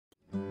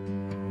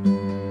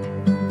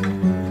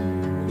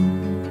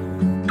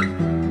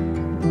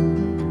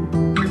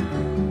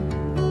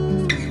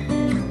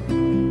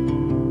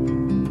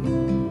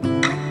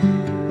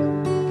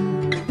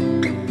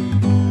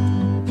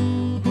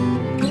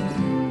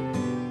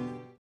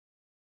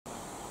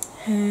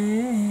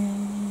Hey,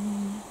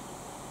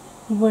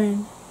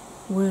 when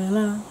will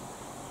I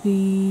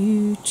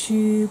be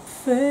YouTube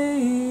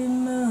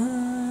famous?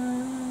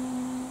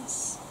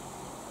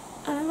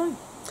 I don't know.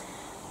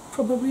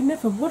 Probably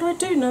never. What I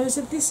do know is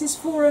that this is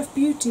 4F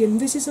Beauty and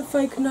this is a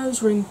fake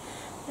nose ring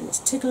and it's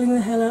tickling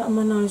the hell out of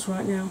my nose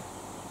right now.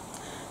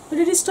 But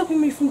it is stopping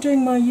me from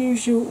doing my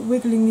usual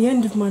wiggling the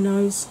end of my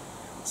nose,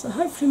 so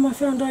hopefully my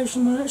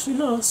foundation will actually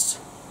last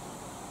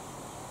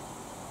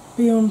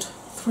beyond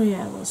 3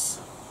 hours.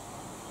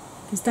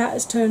 Because that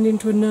has turned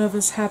into a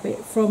nervous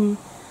habit from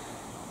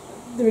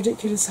the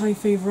ridiculous hay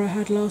fever I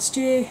had last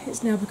year.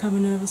 It's now become a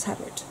nervous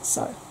habit,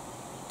 so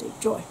deep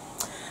joy.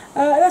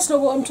 That's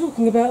not what I'm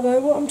talking about though.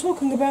 What I'm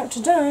talking about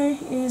today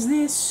is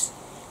this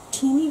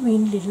teeny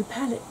weeny little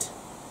palette.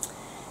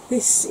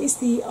 This is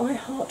the I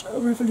Heart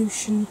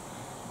Revolution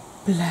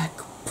Black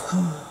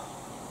Pearl.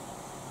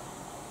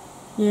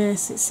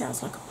 Yes, it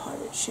sounds like a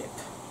pirate ship.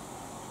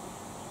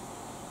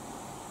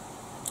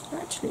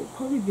 Actually, it'd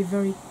probably be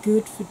very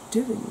good for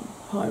doing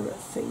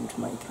pirate-themed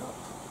makeup.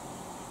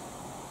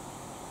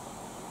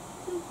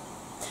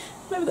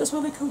 Maybe that's why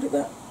they called it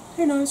that.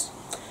 Who knows?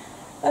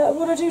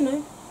 What I do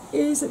know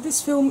is that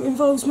this film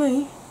involves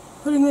me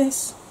putting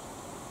this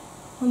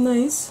on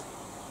these,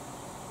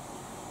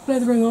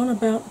 blethering on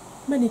about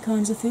many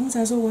kinds of things,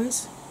 as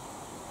always,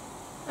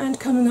 and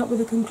coming up with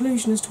a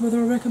conclusion as to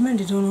whether I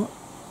recommend it or not.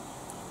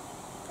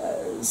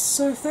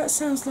 So if that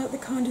sounds like the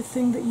kind of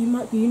thing that you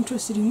might be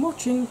interested in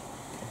watching,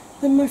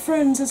 then my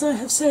friends, as I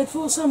have said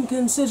for some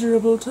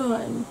considerable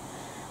time,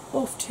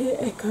 oft hear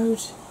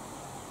echoed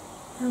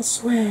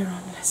elsewhere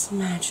on less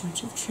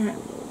imaginative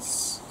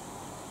channels,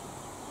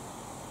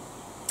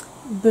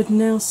 but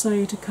now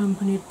say it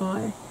accompanied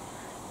by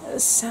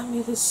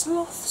Sammy the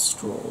Sloth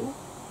Straw.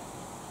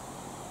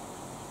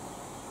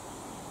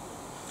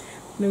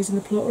 Losing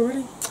the plot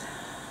already.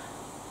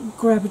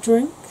 Grab a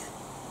drink,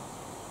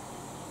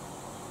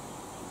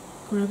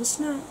 grab a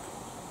snack,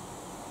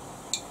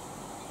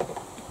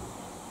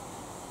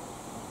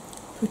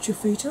 put your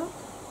feet up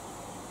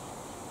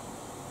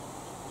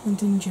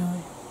and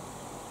enjoy,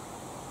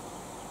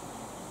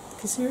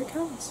 because here it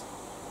comes.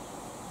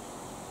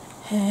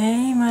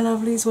 Hey my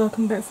lovelies,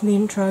 welcome back from the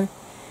intro.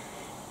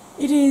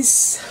 It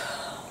is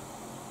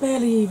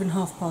barely even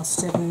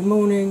 7:30 in the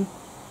morning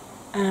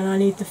and I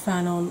need the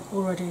fan on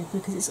already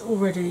because it's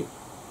already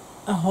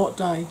a hot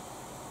day.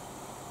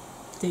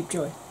 Deep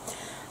joy.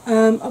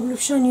 I will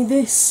have shown you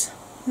this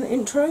in the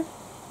intro.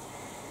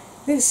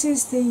 This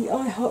is the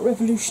I Heart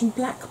Revolution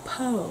Black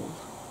Pearl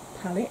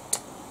palette.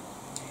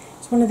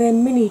 It's one of their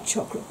mini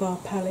chocolate bar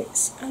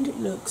palettes and it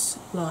looks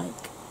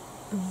like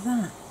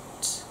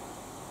that.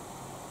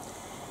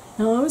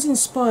 Now I was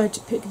inspired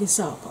to pick this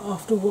up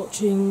after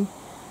watching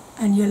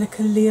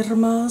Angelica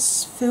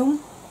Lyremar's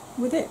film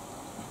with it,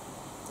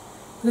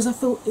 because I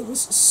thought it was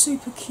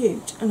super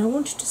cute and I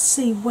wanted to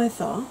see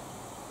whether,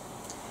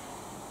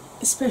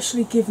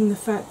 especially given the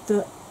fact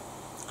that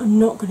I'm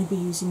not going to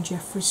be using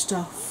Jeffree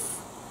stuff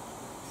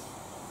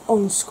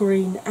on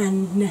screen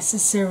and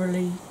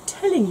necessarily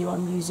telling you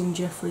I'm using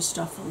Jeffree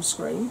stuff on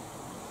screen,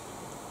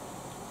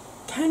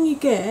 can you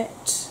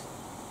get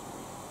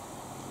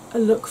a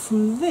look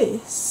from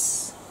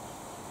this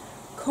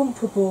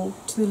comparable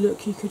to the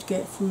look you could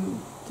get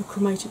from the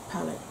Chromated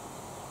palette?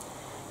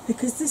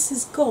 Because this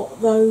has got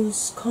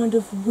those kind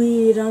of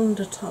weird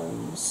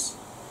undertones.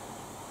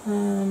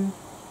 It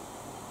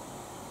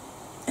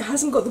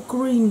hasn't got the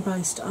green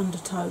based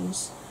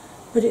undertones,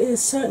 but it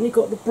has certainly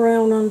got the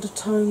brown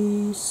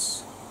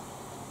undertones,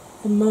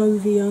 the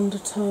mauvey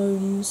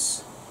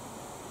undertones.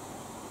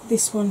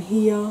 This one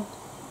here,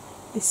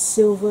 this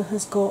silver,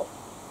 has got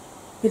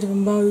a bit of a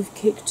mauve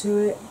kick to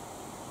it,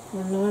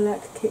 or a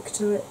lilac kick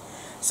to it.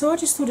 So I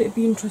just thought it would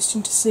be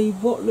interesting to see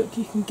what look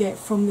you can get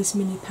from this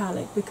mini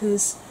palette,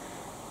 because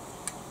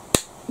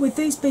with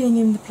these being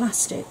in the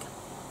plastic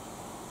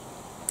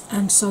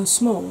and so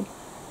small,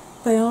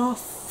 they are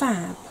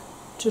fab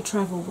to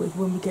travel with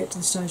when we get to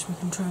the stage we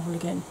can travel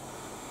again.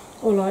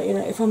 Or like, you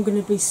know, if I'm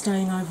going to be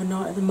staying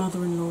overnight at the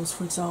mother-in-law's,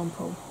 for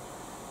example,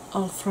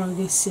 I'll throw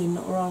this in,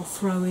 or I'll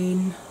throw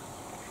in,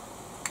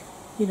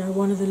 you know,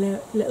 one of the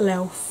little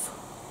elf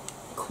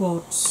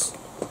quads,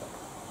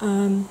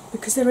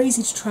 because they're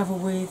easy to travel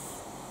with,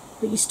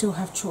 but you still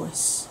have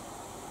choice.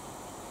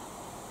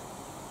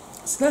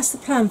 So that's the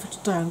plan for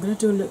today. I'm going to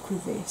do a look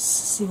with this,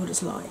 see what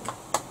it's like.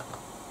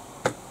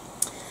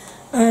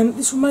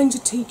 This remains a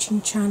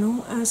teaching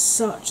channel, as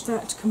such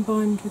that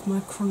combined with my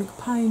chronic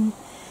pain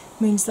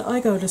means that I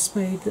go at a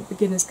speed that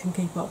beginners can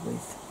keep up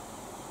with.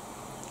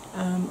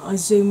 I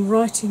zoom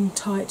right in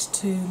tight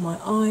to my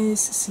eyes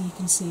so you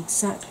can see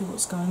exactly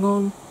what's going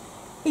on,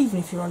 even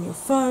if you're on your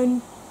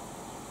phone,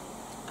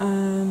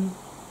 and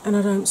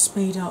I don't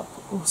speed up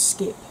or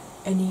skip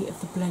any of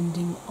the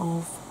blending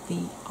of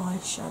the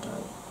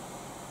eyeshadow.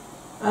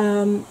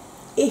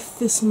 If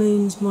this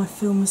means my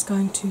film is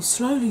going too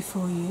slowly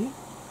for you,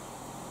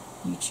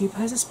 YouTube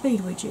has a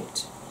speed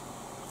widget,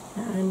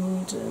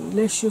 and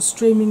unless you're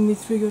streaming me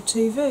through your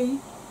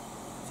TV,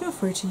 feel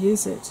free to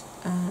use it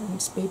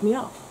and speed me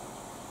up.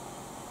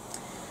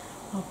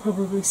 I'll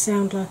probably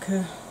sound like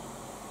a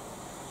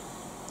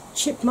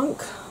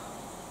chipmunk,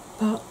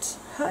 but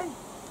hey,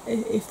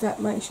 if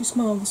that makes you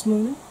smile this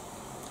morning.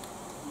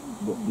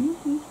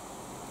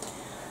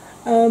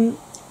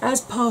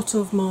 As part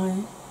of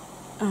my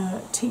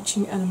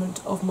teaching element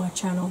of my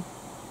channel,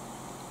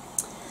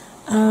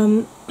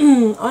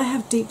 I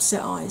have deep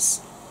set eyes,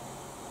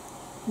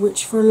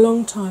 which for a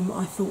long time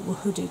I thought were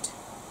hooded,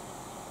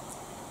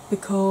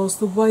 because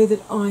the way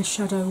that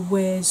eyeshadow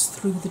wears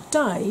through the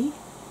day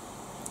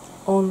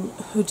on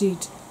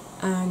hooded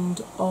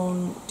and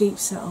on deep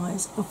set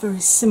eyes are very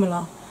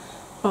similar,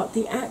 but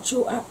the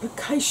actual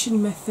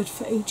application method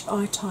for each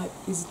eye type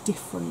is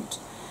different.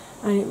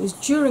 And it was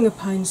during a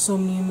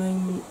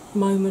painsomnia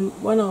moment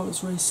when I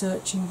was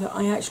researching that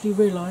I actually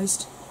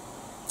realised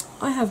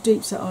I have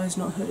deep set eyes,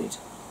 not hooded.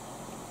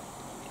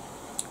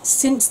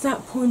 Since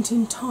that point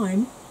in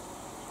time,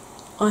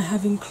 I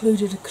have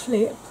included a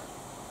clip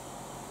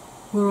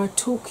where I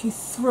talk you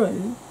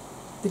through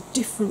the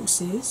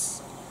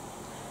differences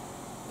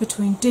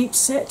between deep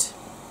set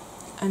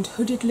and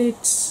hooded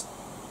lids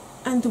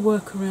and the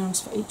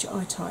workarounds for each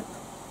eye type.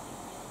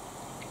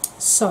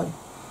 So,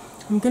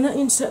 I'm going to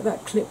insert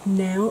that clip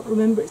now.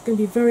 Remember, it's going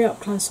to be very up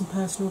close and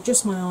personal,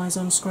 just my eyes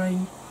on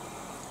screen,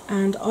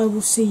 and I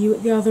will see you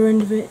at the other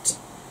end of it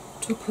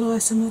to apply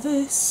some of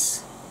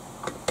this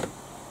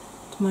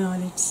to my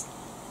eyelids.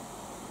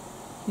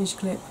 Here's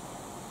your clip.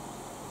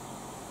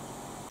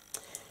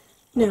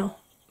 Now,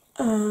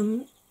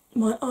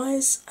 my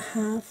eyes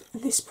have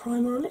this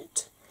primer on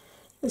it.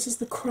 This is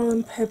the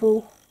Crow &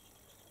 Pebble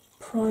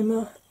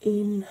primer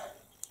in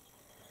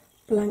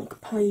blank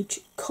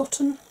page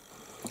cotton.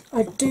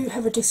 I do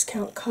have a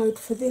discount code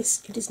for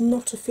this. It is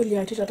not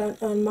affiliated, I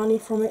don't earn money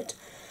from it,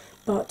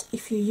 but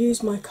if you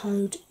use my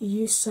code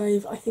you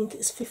save, I think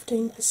it's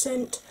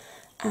 15%,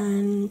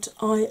 and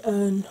I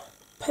earn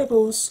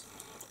pebbles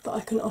that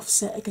I can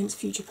offset against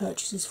future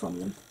purchases from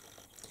them.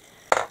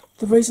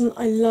 The reason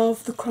I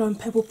love the Crow &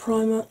 Pebble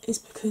primer is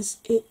because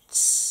it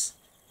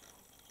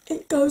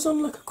goes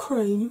on like a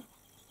cream,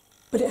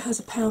 but it has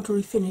a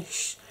powdery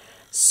finish.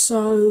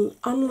 So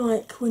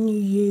unlike when you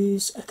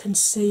use a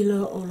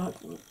concealer or like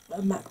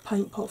a MAC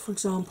paint pot, for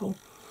example,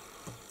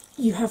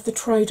 you have the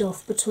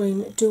trade-off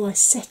between, do I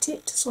set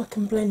it so I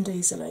can blend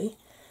easily,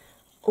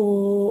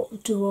 or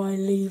do I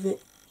leave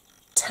it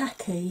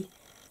tacky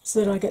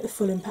so that I get the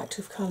full impact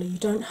of colour? You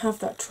don't have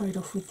that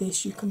trade-off with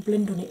this. You can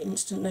blend on it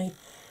instantly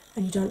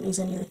and you don't lose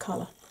any of the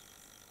colour.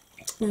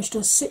 Now, she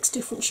does 6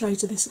 different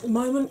shades of this at the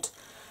moment.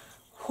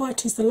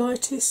 White is the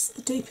lightest,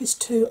 the deepest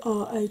 2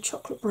 are a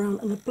chocolate brown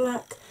and a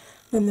black.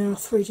 Then there are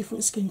 3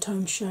 different skin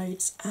tone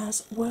shades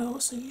as well,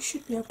 so you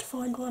should be able to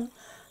find one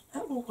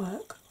that will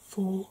work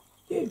for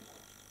you.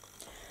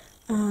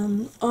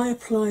 I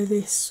apply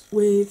this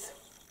with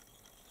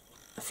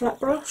a flat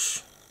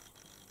brush,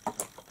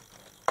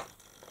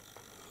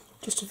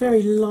 just a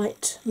very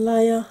light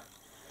layer,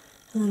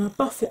 and then I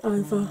buff it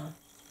over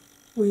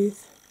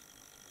with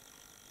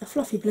a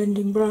fluffy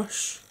blending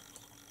brush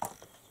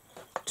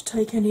to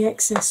take any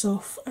excess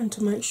off and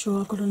to make sure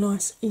I've got a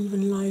nice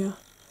even layer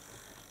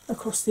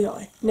across the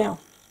eye. Now,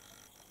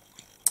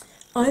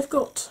 I've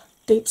got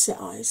deep set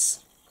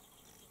eyes,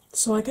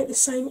 so I get the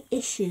same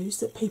issues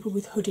that people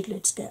with hooded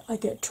lids get. I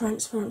get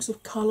transference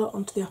of colour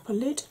onto the upper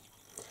lid.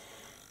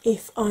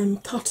 If I'm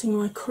cutting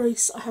my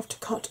crease, I have to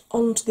cut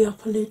onto the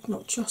upper lid,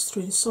 not just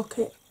through the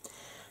socket.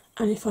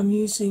 And if I'm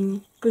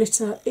using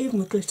glitter, even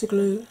with glitter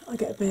glue, I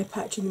get a bare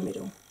patch in the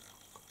middle.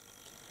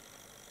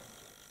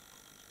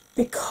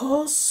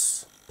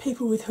 Because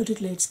people with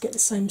hooded lids get the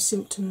same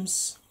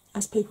symptoms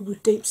as people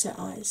with deep set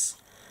eyes,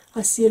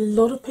 I see a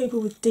lot of people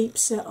with deep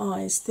set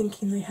eyes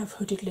thinking they have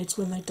hooded lids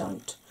when they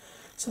don't.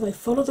 So they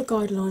follow the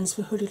guidelines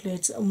for hooded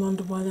lids and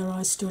wonder why their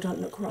eyes still don't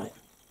look right.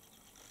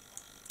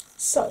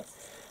 So,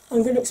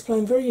 I'm going to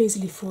explain very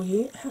easily for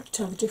you how to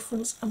tell the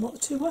difference and what the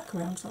 2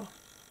 workarounds are.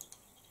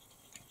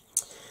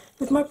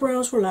 With my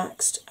brows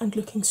relaxed and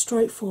looking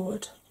straight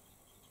forward,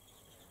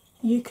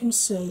 you can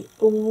see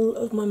all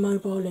of my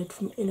mobile lid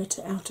from inner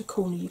to outer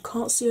corner. You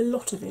can't see a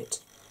lot of it,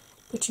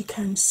 but you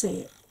can see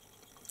it.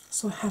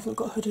 So I haven't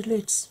got hooded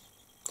lids.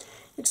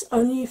 It's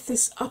only if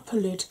this upper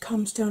lid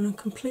comes down and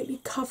completely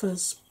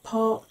covers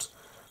part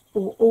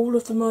or all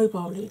of the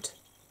mobile lid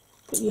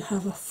that you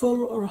have a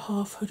full or a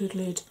half hooded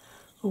lid,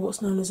 or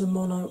what's known as a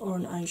mono or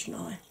an Asian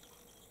eye.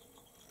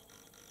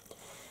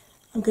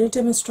 I'm going to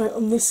demonstrate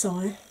on this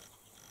eye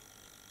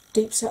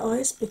deep set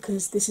eyes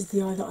because this is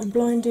the eye that I'm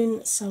blind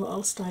in, so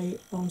I'll stay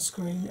on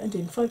screen and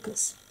in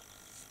focus.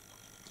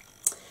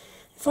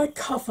 If I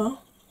cover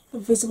the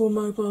visible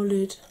mobile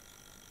lid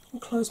and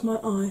close my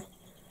eye,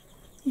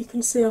 you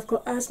can see I've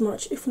got as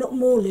much, if not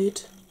more,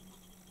 lid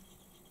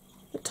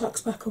that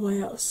tucks back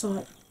away out of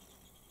sight.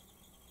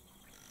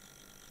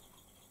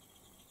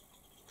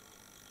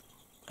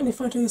 And if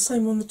I do the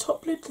same on the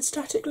top lid, the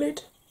static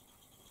lid,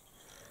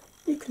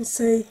 you can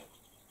see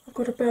I've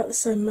got about the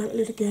same amount of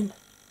lid again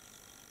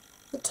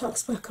that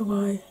tucks back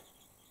away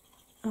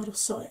out of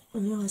sight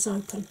when the eye's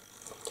open.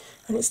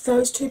 And it's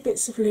those 2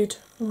 bits of lid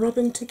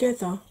rubbing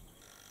together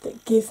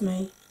that give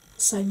me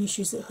the same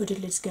issues that hooded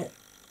lids get.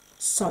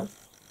 So,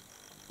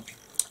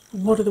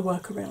 what are the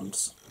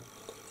workarounds?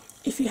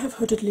 If you have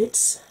hooded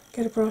lids,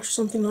 get a brush,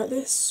 something like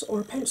this, or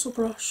a pencil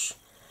brush,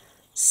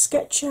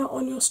 sketch out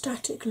on your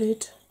static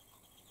lid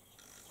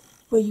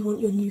where you want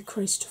your new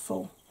crease to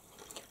fall.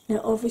 Now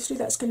obviously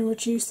that's going to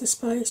reduce the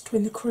space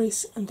between the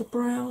crease and the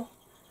brow,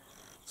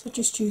 so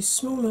just use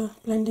smaller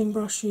blending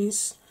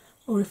brushes,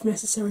 or if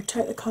necessary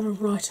take the colour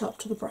right up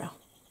to the brow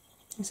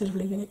instead of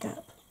leaving a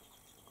gap.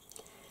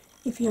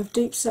 If you have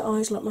deep set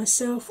eyes like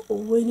myself,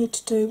 all we need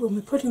to do when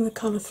we're putting the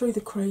colour through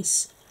the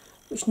crease,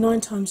 which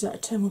 9 times out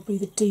of 10 will be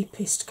the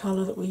deepest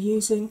colour that we're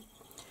using,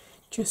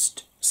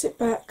 just sit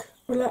back,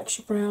 relax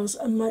your brows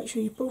and make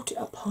sure you brought it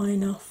up high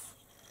enough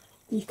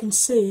that you can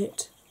see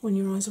it when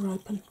your eyes are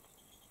open.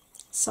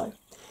 So,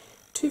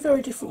 two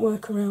very different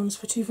workarounds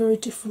for two very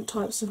different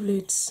types of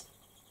lids,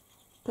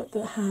 but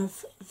that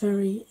have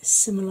very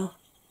similar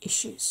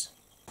issues.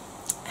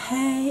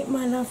 Hey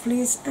my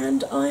lovelies,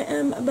 and I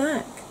am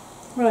back.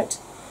 Right,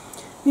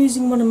 I'm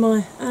using one of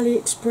my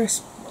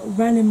AliExpress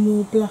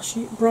Ranimore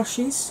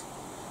brushes.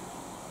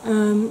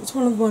 It's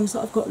one of the ones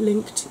that I've got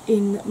linked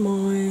in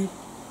my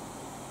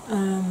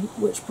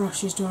which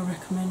brushes do I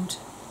recommend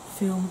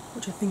film,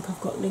 which I think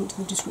I've got linked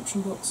in the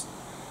description box.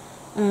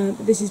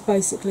 But this is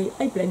basically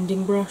a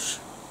blending brush.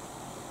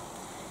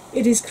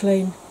 It is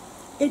clean,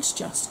 it's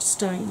just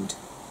stained.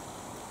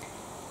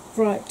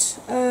 Right,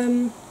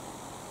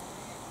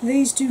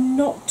 these do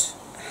not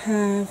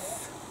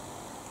have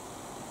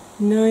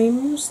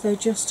names, they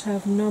just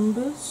have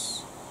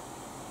numbers.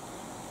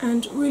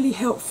 And really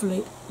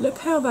helpfully, look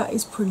how that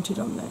is printed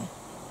on there.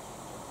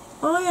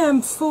 I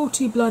am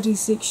 40 bloody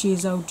 6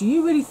 years old. Do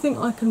you really think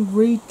I can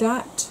read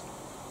that?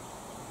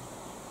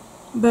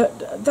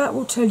 But that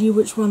will tell you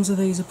which ones of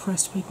these are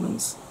pressed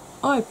pigments.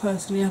 I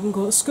personally haven't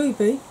got a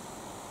Scooby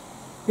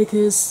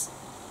because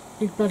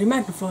it's a bloody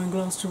magnifying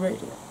glass to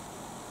read it.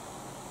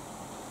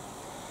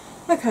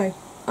 Okay,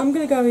 I'm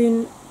going to go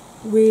in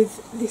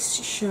with this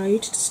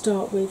shade to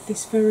start with,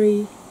 this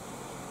very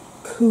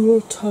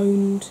cool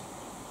toned.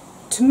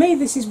 To me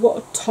this is what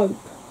a taupe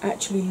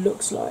actually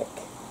looks like.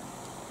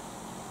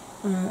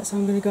 So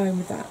I'm going to go in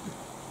with that.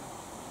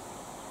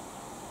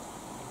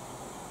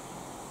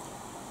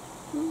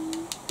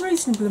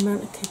 Reasonable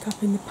amount of kick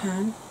up in the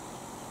pan.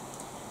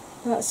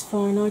 That's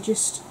fine, I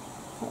just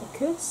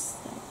focus.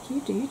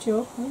 Thank you, do your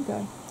job. There you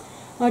go.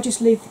 I just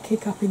leave the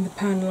kick up in the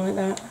pan like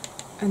that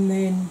and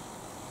then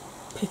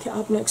pick it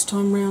up next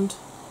time round.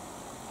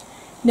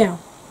 Now,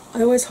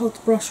 I always hold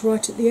the brush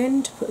right at the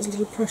end to put as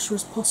little pressure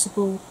as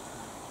possible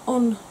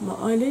on my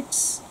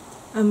eyelids,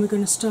 and we're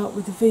going to start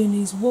with the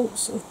Viennese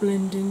waltz of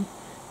blending,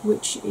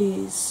 which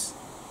is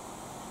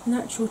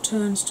natural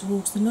turns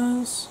towards the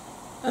nose,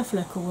 a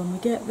fleckle when we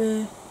get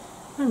there,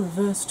 and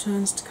reverse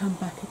turns to come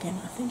back again.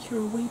 I think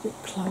you're a wee bit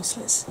close,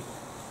 let's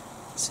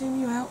zoom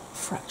you out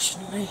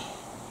fractionally.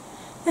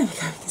 There we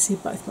go, you can see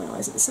both my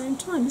eyes at the same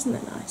time, isn't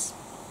that nice?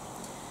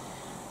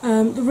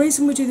 The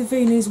reason we do the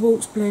Viennese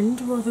waltz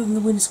blend rather than the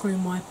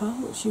windscreen wiper,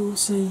 which you will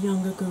see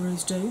younger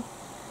gurus do,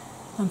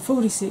 I'm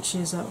 46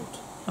 years old.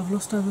 I've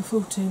lost over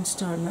 14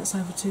 stone, that's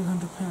over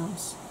 200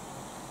 pounds.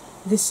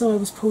 This eye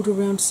was pulled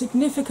around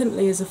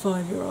significantly as a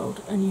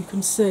 5-year-old, and you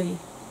can see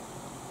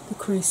the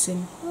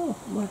creasing. Oh,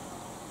 my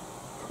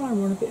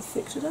primer on a bit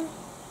thick today.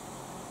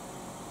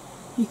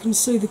 You can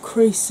see the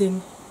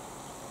creasing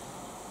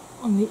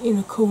on the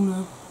inner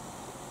corner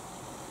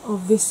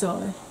of this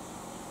eye,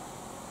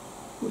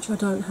 which I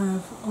don't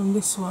have on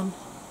this one.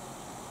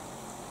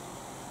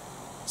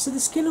 So the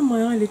skin on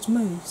my eyelids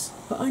moves,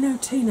 but I know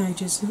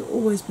teenagers who have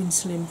always been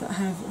slim that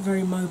have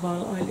very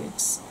mobile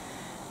eyelids,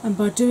 and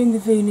by doing the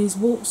Viennese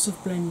waltz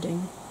of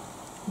blending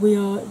we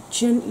are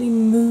gently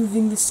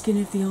moving the skin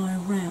of the eye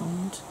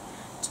around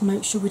to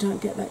make sure we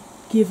don't get that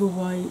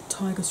giveaway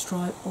tiger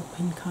stripe or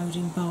pin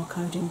coding, bar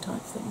coding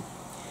type thing.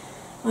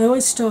 I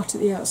always start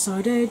at the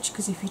outside edge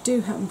because if you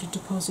do happen to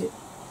deposit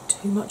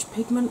too much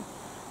pigment,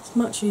 it's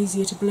much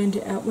easier to blend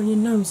it out when your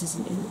nose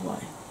isn't in the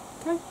way.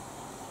 Okay?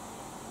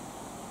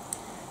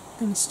 I'm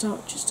going to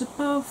start just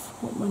above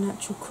what my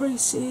natural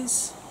crease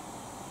is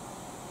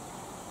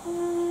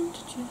and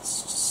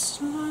just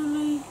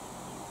slowly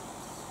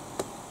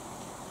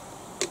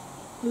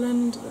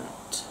blend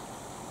that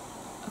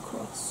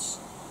across.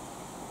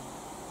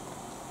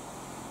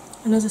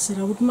 And as I said,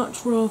 I would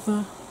much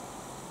rather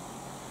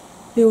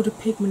build a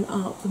pigment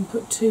up than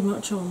put too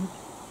much on.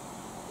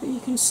 But you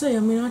can see, I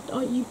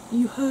mean,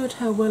 you heard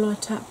how well I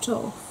tapped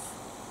off,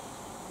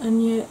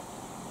 and yet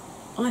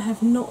I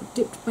have not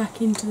dipped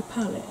back into the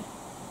palette.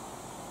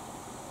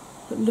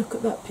 But look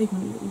at that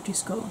pigment that we've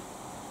just got.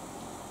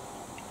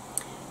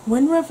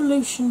 When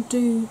Revolution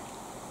do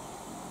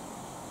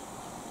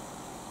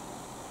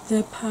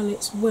their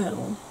palettes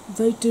well,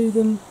 they do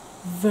them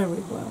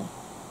very well.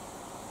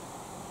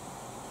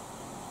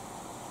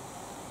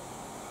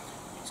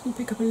 Just going to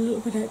pick up a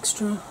little bit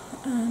extra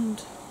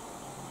and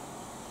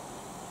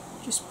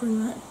just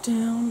bring that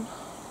down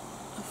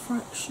a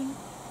fraction.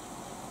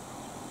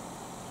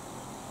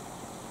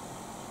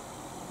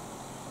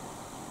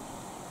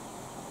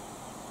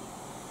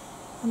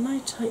 I may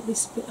take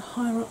this a bit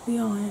higher up the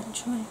eye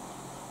actually.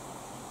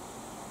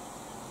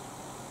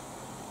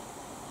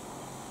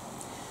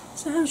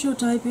 So how's your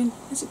day been?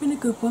 Has it been a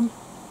good one?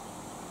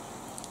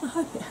 I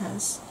hope it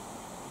has.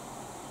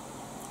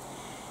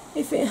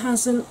 If it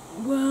hasn't,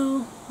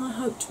 well, I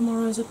hope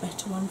tomorrow's a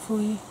better one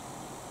for you.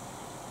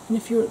 And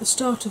if you're at the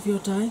start of your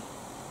day,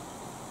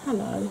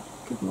 hello,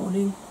 good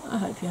morning, I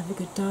hope you have a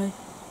good day.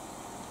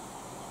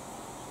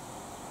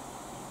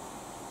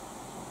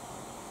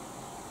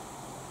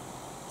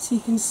 So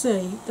you can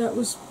see that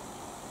was,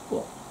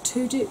 what,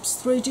 2 dips,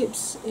 3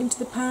 dips into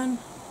the pan?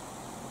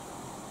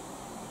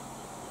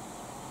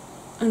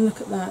 And look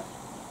at that,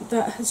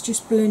 that has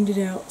just blended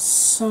out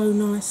so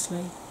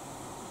nicely.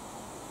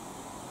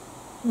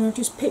 And I've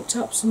just picked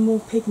up some more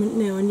pigment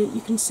now, and yet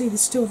you can see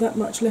there's still that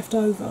much left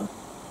over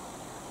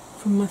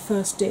from my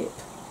first dip.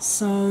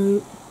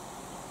 So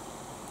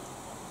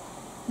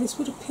this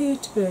would appear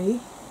to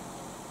be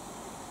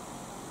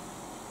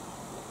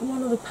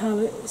one of the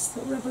palettes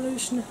that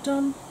Revolution have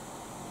done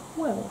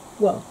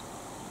well,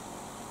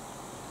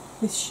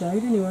 this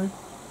shade anyway.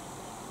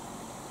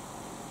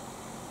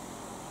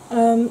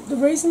 The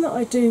reason that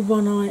I do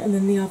one eye and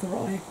then the other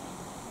eye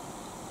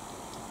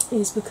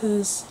is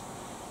because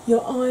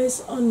your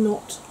eyes are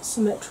not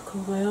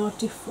symmetrical, they are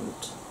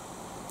different.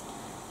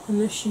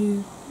 Unless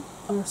you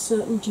are a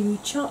certain Jimmy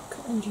Chuck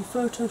and you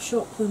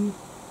Photoshop them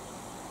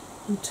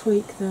and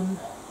tweak them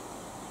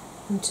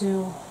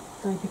until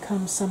they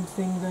become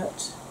something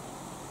that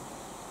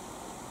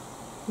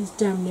is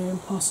damn near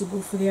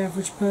impossible for the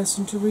average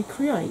person to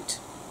recreate.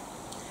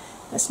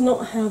 That's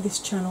not how this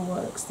channel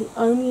works.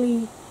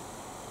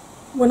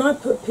 When I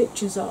put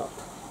pictures up,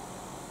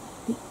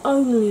 the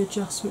only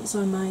adjustments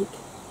I make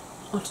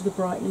are to the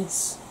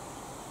brightness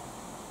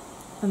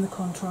and the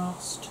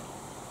contrast,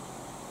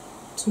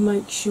 to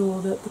make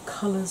sure that the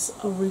colours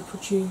are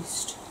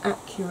reproduced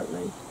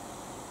accurately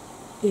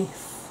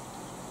if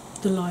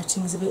the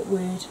lighting's a bit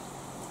weird,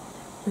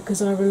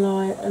 because I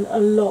rely a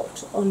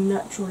lot on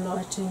natural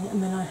lighting,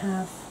 and then I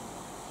have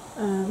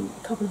a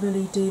couple of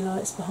LED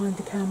lights behind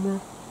the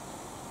camera.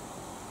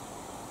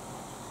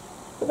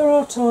 But there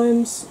are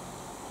times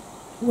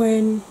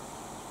when,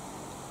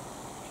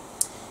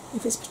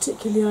 if it's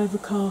particularly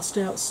overcast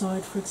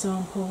outside, for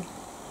example,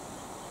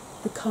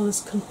 the colours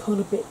can pull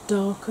a bit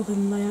darker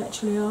than they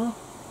actually are.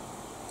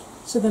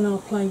 So then I'll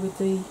play with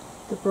the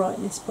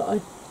brightness, but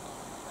I've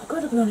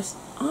got to be honest,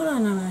 I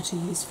don't know how to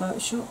use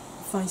Photoshop,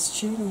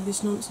 Facetune, all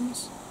this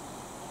nonsense.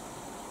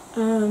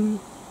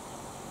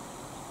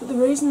 But the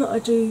reason that I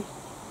do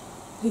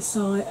this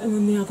eye and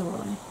then the other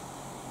eye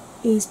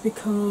is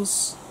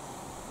because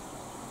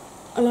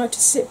I like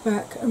to sit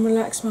back and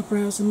relax my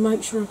brows and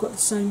make sure I've got the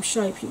same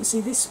shape. You can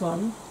see this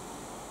one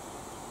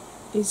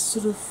is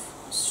sort of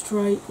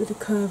straight with a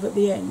curve at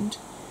the end.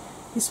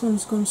 This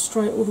one's gone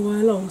straight all the way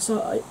along,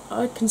 so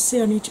I can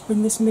see I need to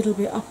bring this middle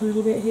bit up a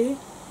little bit here,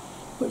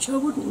 which I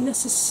wouldn't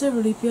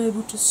necessarily be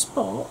able to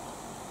spot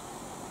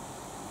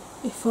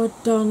if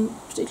I'd done,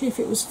 particularly if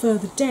it was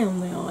further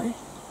down the eye,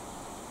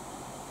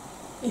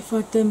 if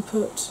I'd then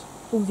put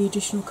all the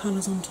additional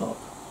colours on top.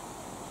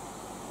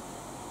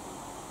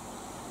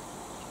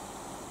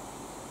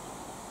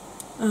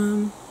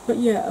 But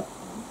yeah,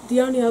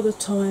 the only other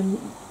time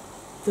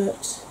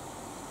that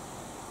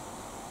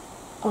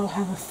I'll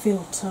have a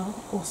filter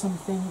or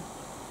something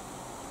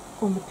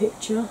on the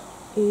picture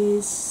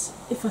is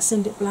if I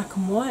send it black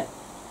and white,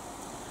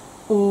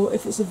 or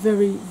if it's a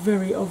very,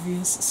 very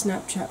obvious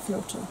Snapchat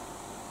filter.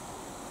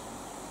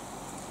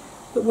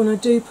 But when I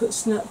do put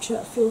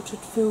Snapchat filtered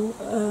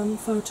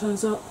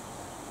photos up,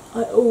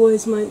 I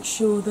always make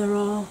sure there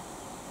are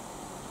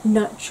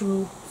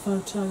natural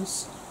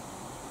photos,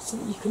 so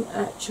that you can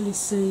actually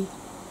see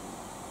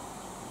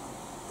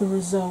the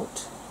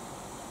result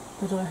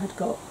that I had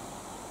got.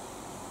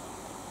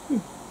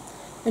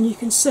 And you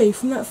can see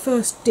from that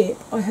first dip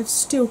I have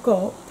still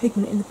got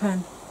pigment in the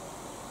pan.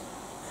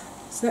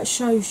 So that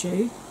shows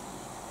you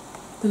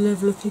the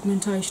level of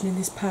pigmentation in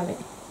this palette.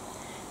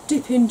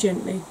 Dip in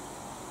gently,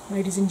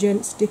 ladies and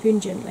gents, dip in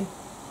gently.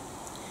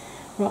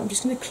 Right, I'm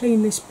just going to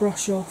clean this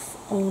brush off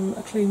on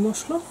a clean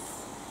washcloth.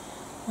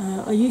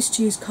 I used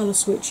to use colour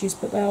switches,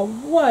 but they are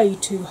way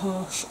too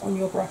harsh on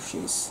your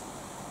brushes,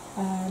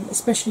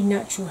 especially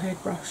natural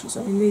head brushes.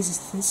 I mean, these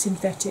are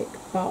synthetic,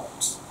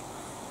 but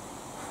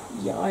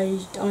yeah,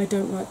 I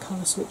don't like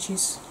colour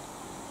switches.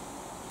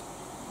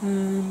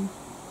 You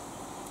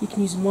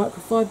can use a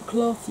microfiber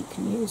cloth, you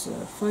can use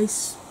a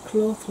face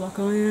cloth like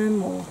I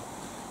am, or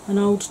an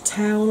old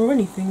towel, or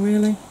anything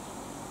really,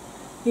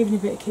 even a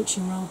bit of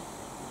kitchen roll.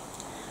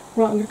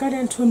 Right, I'm going to go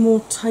down to a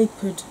more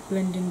tapered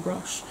blending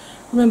brush.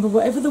 Remember,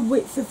 whatever the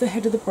width of the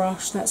head of the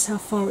brush, that's how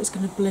far it's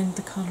going to blend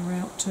the colour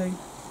out to.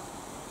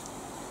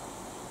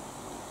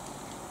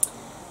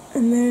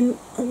 And then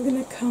I'm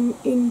going to come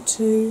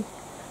into,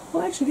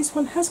 well actually this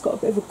one has got a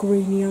bit of a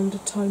greeny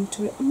undertone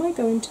to it. I might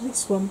go into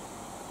this one.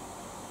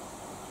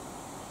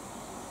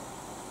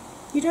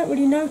 You don't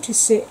really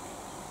notice it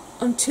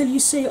until you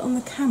see it on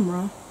the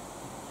camera,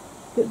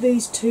 but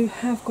these two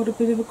have got a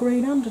bit of a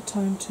green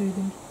undertone to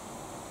them.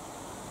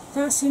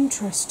 That's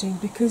interesting,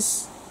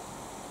 because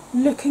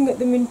looking at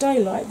them in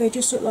daylight they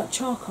just look like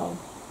charcoal.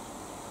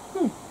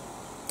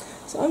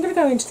 So I'm going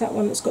to go into that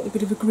one that's got a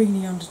bit of a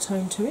greeny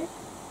undertone to it.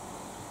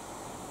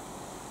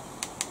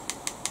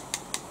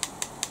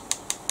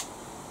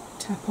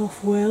 Tap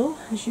off well,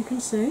 as you can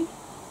see.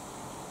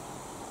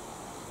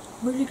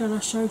 Really glad I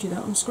showed you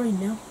that on screen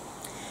now.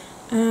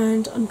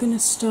 And I'm going to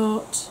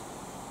start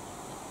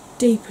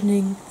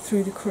deepening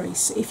through the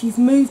crease. If you've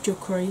moved your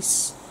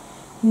crease,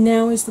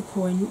 now is the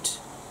point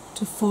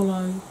to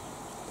follow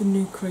the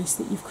new crease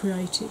that you've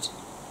created,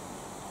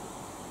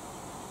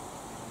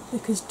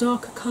 because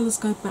darker colours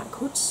go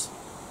backwards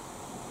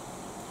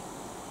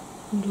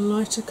and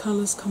lighter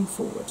colours come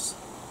forwards.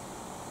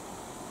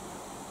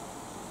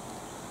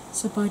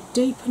 So by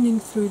deepening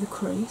through the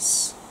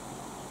crease,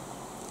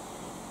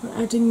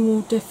 we're adding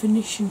more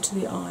definition to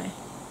the eye.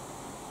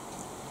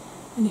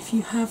 And if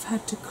you have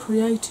had to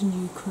create a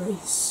new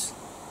crease,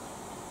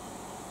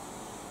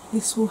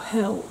 this will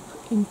help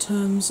in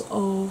terms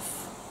of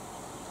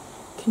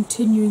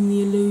continuing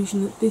the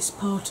illusion that this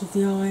part of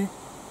the eye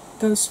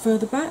goes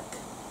further back.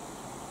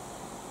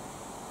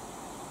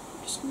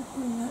 I'm just going to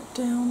bring that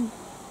down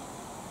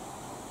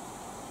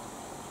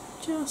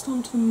just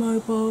onto the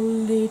mobile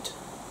lid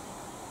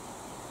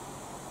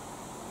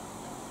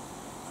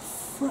a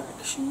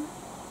fraction.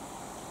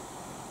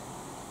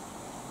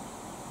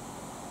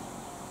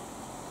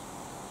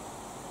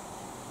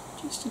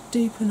 Just to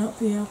deepen up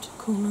the outer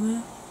corner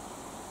there.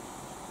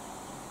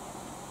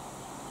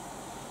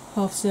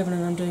 7:30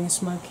 and I'm doing a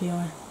smoky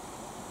eye.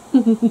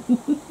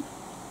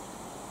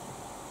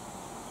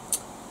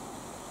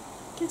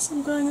 Guess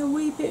I'm going a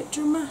wee bit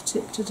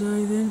dramatic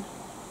today then.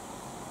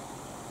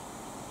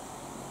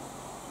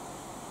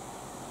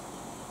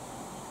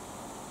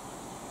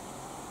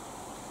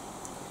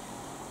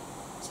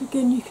 So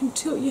again, you can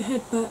tilt your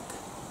head back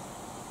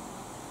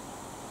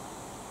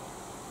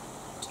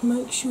to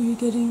make sure you're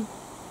getting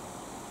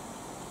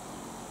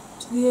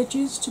to the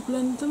edges to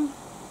blend them.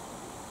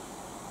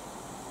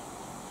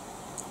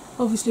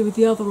 Obviously with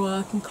the other eye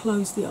I can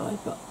close the eye,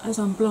 but as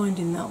I'm blind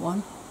in that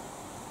one,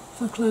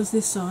 if I close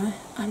this eye,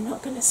 I'm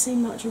not going to see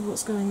much of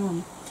what's going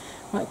on.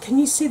 Right, can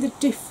you see the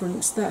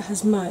difference that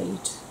has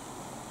made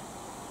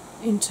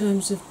in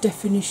terms of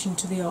definition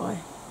to the eye?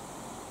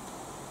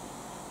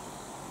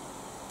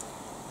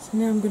 So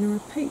now I'm going to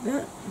repeat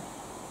that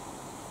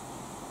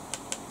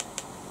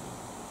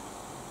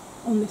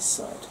on this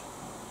side.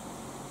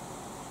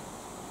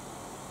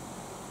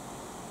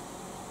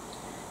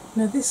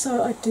 Now this side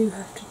I do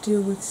have to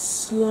deal with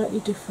slightly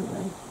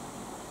differently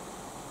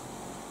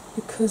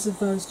because of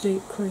those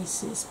deep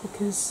creases,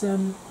 because I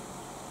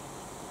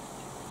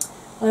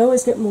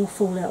always get more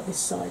fallout this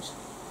side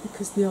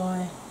because the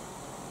eye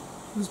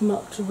was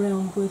mucked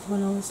around with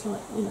when I was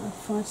like,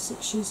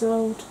 5-6 years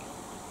old,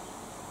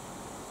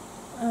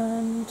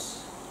 and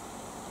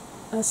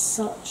as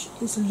such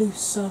is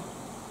looser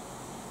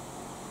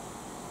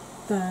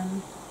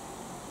than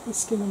the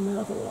skin on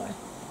my other eye.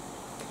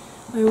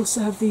 I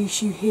also have the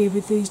issue here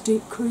with these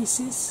deep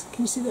creases.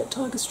 Can you see that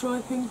tiger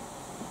striping?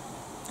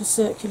 The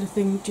circular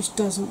thing just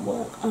doesn't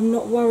work. I'm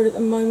not worried at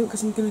the moment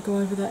because I'm going to go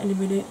over that in a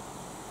minute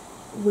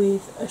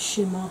with a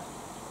shimmer,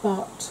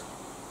 but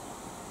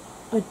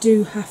I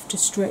do have to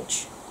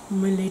stretch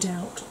my lid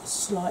out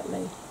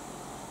slightly,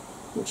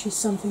 which is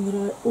something that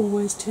I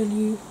always tell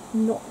you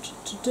not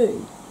to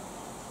do.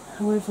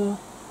 However,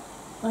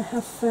 I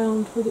have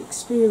found with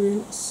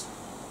experience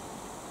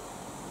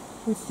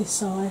with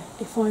this eye,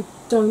 if I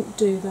don't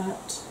do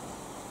that,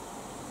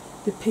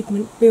 the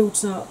pigment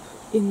builds up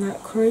in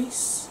that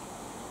crease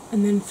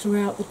and then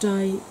throughout the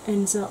day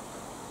ends up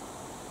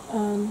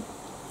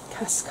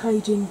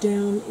cascading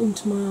down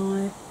into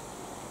my eye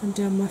and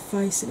down my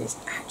face, and it's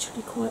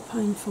actually quite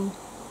painful.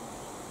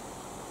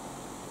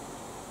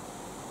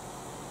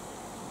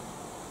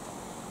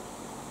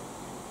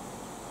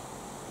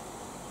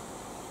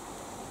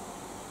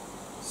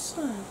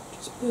 So,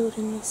 just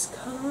building this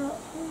colour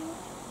up here.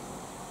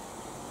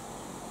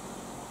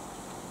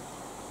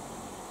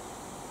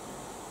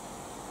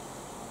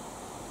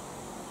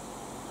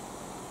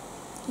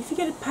 If you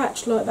get a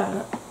patch like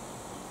that,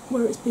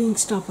 where it's being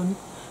stubborn,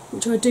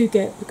 which I do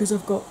get because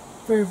I've got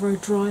very, very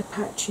dry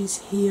patches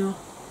here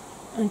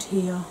and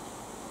here,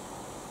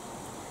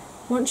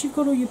 once you've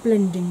got all your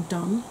blending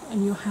done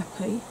and you're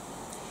happy,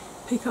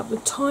 pick up the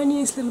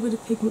tiniest little bit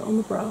of pigment on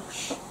the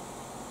brush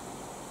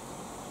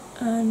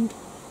and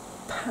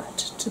pat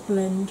to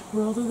blend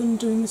rather than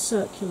doing the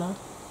circular.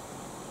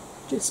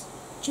 Just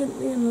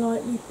gently and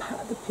lightly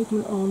pat the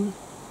pigment on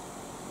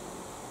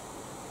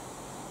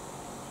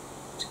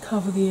to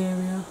cover the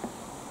area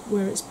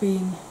where it's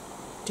being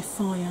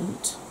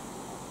defiant.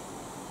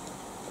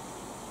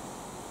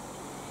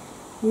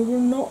 We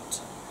will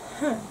not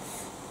have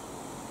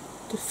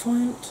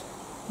defiant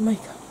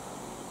makeup.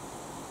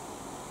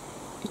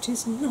 It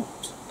is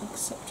not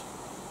acceptable.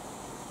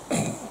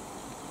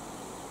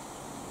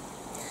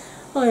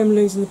 I am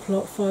losing the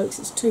plot, folks.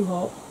 It's too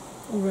hot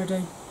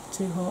already.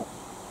 Too hot.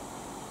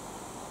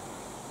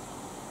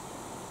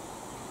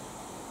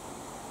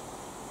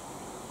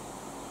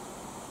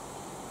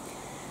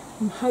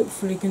 I'm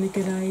hopefully going to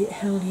get a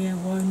Hell Yeah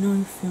Why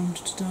No filmed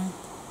today,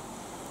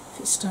 if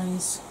it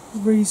stays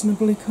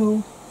reasonably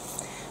cool.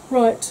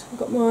 Right, I've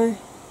got my,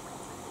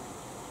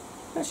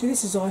 actually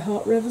this is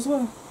iHeart Rev as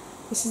well.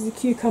 This is the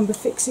Cucumber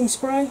Fixing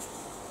Spray.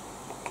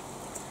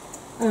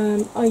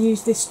 I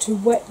use this to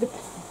wet the,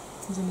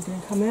 it's only going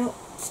to come out.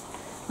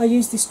 I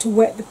use this to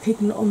wet the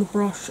pigment on the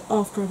brush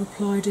after I've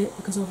applied it,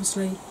 because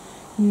obviously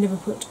you never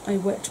put a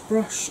wet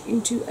brush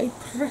into a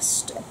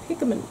pressed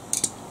pigment.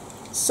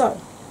 So,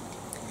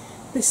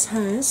 this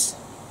has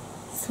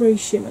 3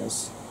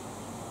 shimmers.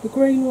 The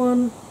green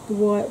one, the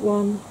white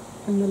one,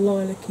 and the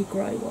lilac-y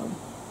grey one.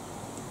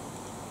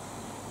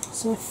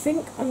 So I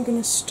think I'm going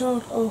to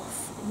start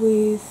off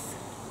with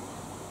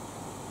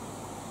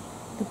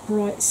the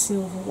bright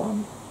silver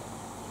one.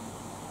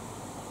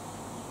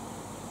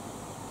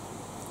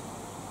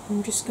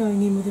 I'm just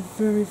going in with a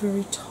very,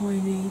 very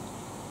tiny,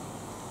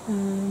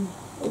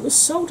 it was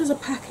sold as a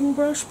packing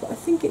brush, but I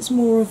think it's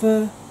more of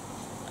a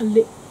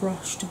lip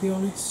brush, to be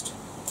honest.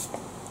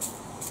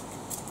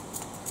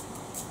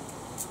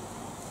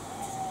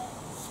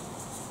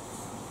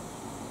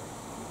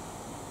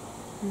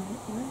 Right,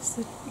 where's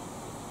the...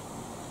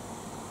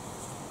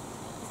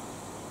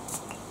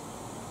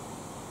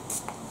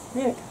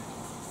 There we go.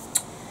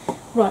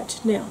 Right,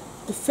 now,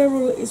 the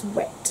ferrule is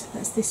wet,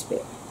 that's this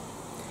bit.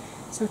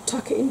 So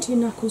tuck it into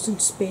your knuckles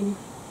and spin,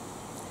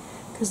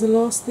 because the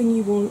last thing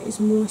you want is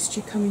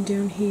moisture coming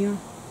down here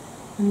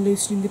and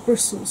loosening the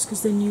bristles,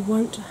 because then you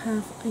won't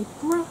have a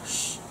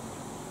brush,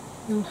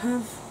 you'll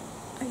have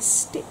a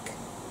stick.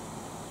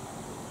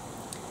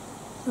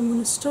 I'm going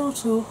to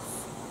start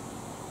off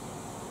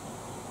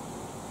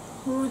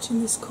right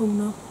in this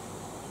corner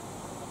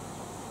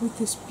with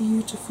this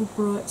beautiful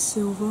bright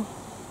silver.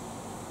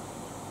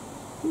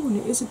 Oh, and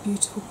it is a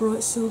beautiful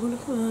bright silver,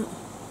 look at that.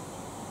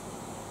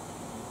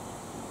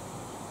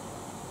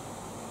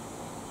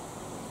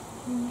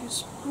 And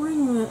just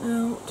bring that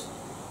out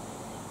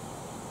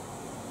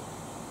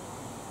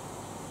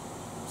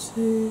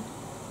to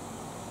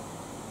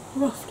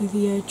roughly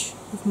the edge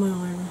of my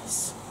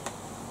iris.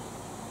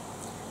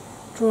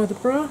 Dry the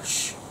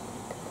brush,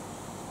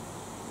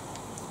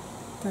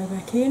 go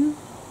back in,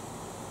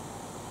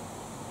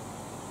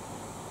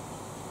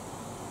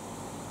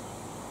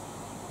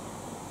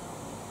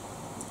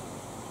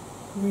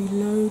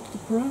 reload the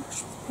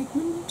brush with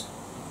pigment.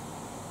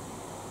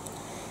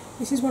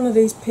 This is one of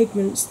these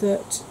pigments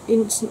that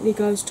instantly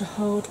goes to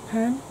hard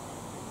pan.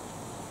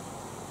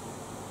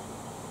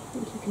 I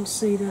think you can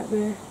see that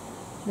there.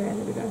 There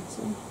we go.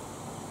 See?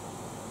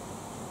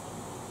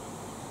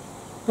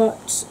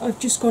 But I've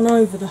just gone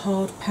over the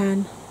hard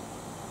pan,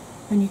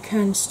 and you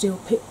can still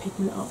pick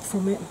pigment up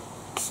from it.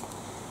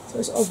 So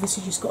it's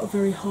obviously just got a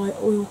very high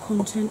oil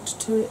content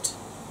to it.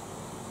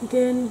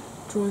 Again,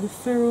 dry the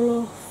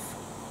ferrule off.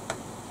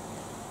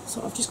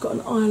 So I've just got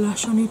an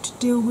eyelash I need to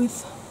deal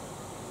with.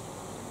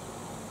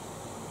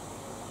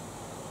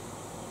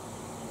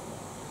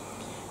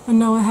 And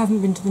no, I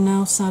haven't been to the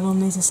nail salon,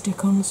 these are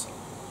stick-ons.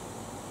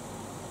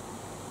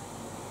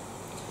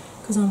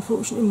 Because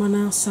unfortunately my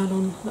nail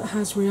salon that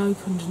has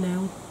reopened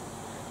now,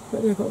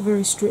 but they've got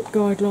very strict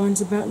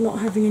guidelines about not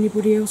having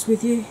anybody else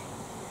with you.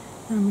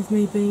 And with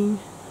me being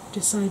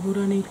disabled,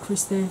 I need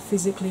Chris there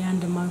physically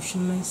and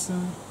emotionally,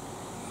 so...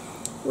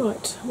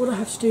 Right, what I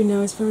have to do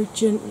now is very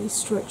gently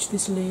stretch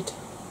this lid.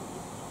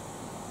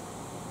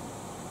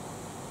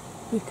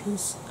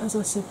 Because, as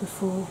I said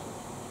before,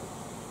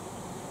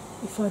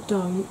 if I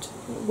don't,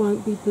 it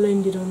won't be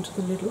blended onto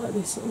the lid like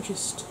this, it will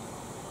just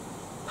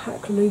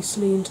pack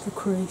loosely into the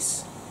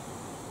crease.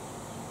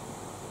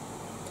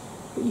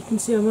 But you can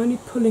see I'm only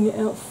pulling it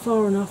out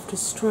far enough to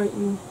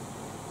straighten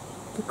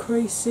the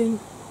creasing,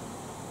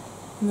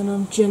 and then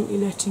I'm gently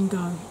letting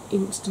go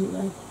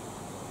instantly.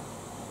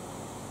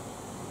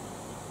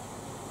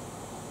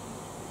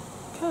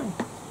 Okay.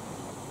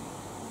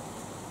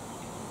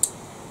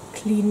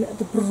 Clean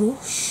the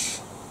brush.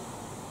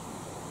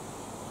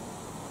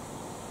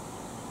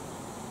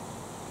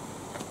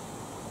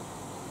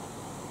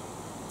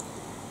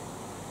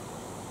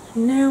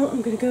 Now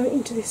I'm going to go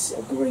into this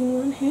green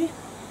one here,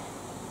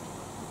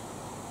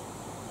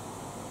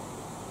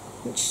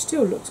 which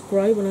still looks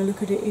grey when I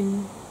look at it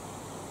in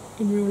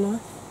real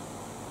life.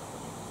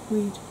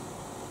 Weird.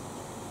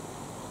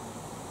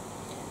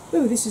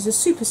 Oh, this is a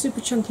super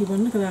chunky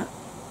one, look at that.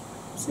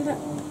 See that?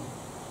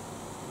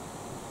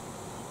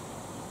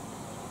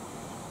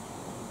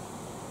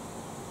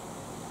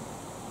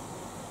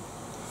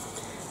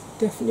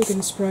 Definitely going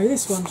to spray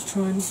this one to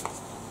try and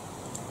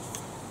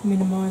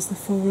minimise the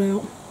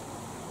fallout.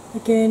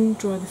 Again,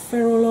 dry the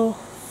ferrule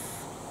off,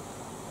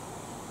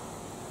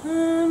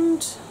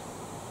 and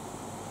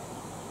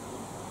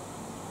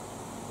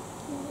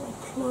I'll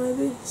apply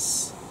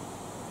this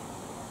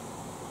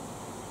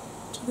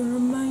to the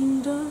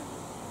remainder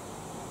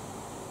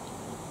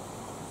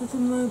of the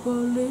mobile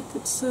lid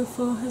that so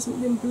far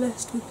hasn't been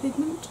blessed with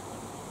pigment.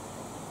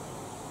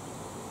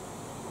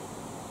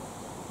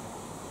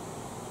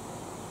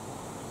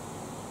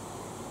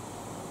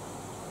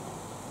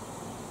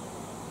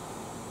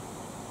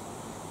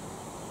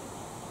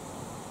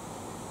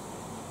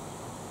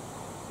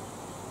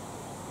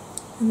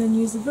 and then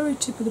use the very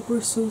tip of the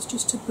bristles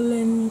just to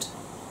blend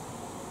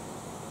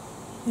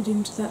it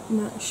into that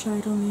matte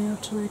shade on the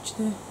outer edge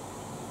there.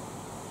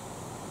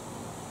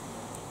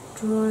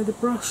 Dry the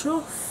brush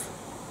off,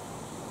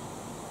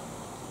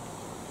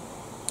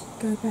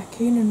 go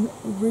back in and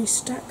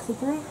restack the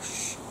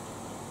brush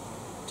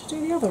to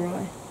do the other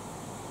eye.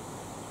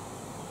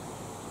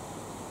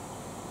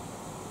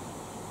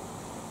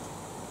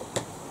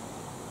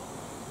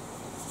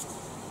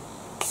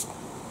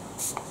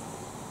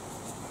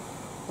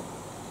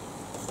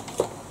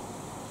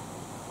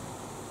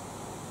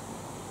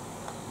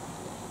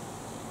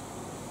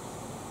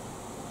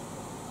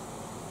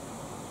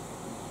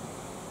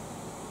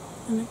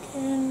 And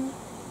again,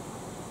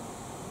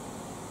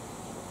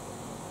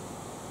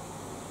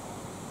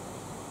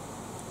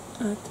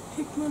 add the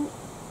pigment,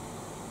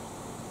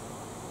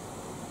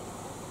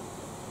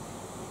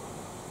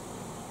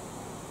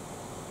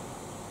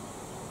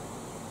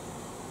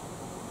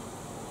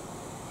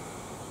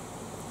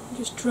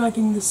 just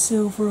dragging the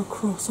silver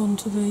across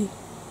onto the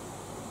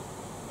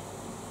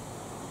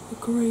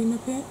green a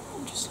bit,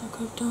 just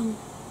like I've done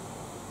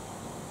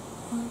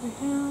over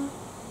here.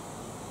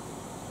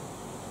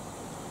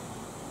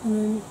 And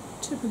then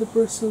tip of the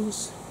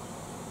bristles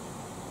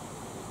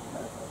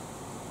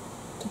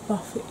to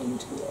buff it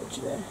into the edge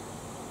there.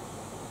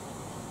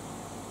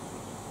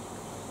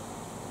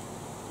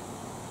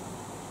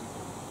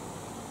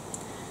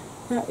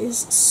 That is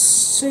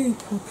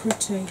super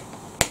pretty.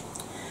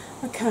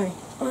 Okay,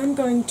 I'm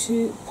going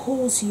to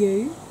pause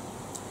you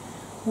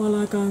while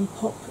I go and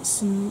pop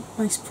some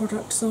base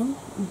products on.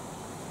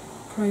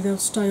 Pray they'll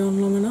stay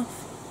on long enough.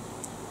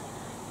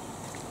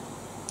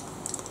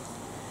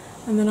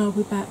 And then I'll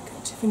be back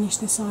to finish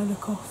this eye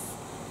look off.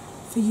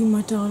 For you,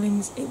 my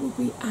darlings, it will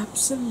be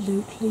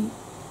absolutely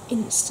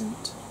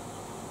instant.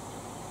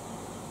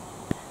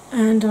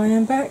 And I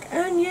am back,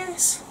 and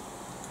yes,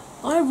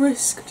 I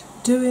risked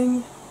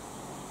doing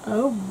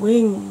a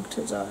wing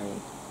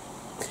today.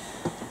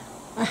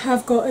 I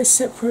have got a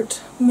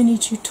separate mini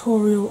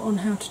tutorial on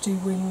how to do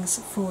wings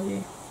for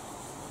you.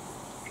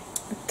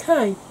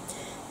 Okay,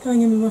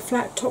 going in with my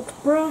flat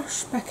topped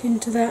brush, back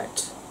into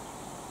that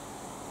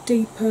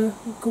deeper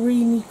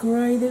greeny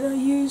grey that I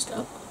used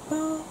up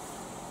above,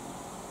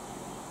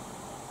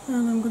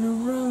 and I'm going to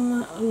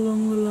run that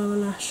along the lower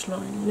lash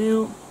line.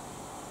 Now,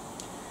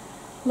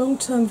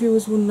 long-term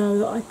viewers will know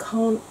that I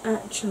can't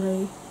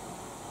actually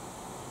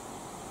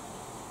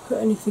put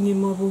anything in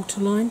my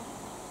waterline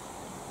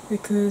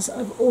because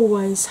I've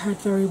always had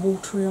very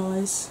watery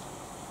eyes.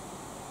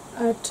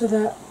 Add to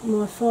that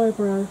my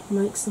fibro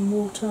makes them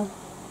water,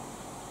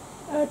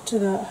 add to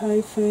that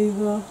hay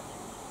fever.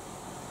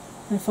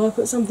 If I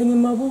put something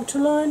in my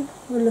waterline,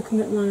 we're looking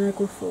at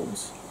Niagara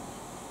Falls.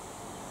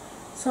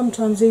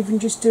 Sometimes even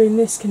just doing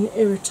this can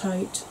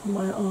irritate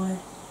my eye.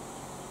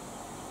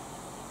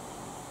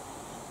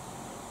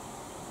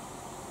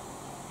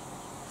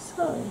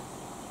 So,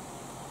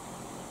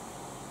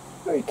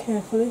 very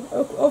carefully.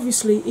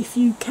 Obviously, if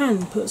you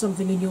can put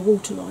something in your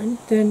waterline,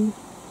 then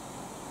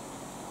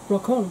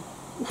rock on.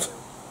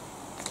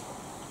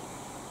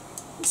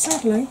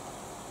 Sadly,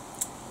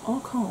 I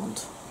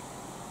can't.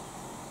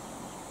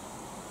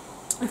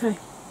 Okay,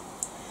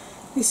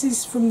 this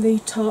is from the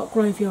Tarte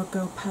Graveyard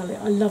Girl palette.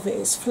 I love it.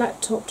 It's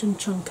flat topped and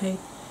chunky.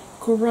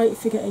 Great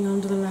for getting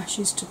under the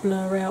lashes to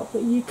blur out,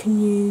 but you can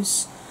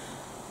use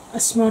a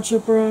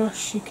smudger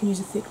brush, you can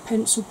use a thick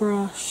pencil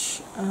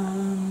brush,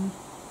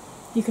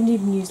 you can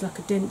even use like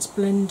a dense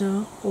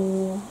blender,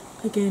 or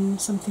again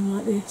something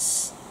like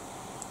this,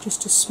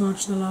 just to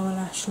smudge the lower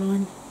lash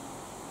line.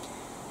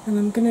 And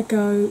I'm going to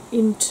go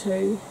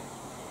into,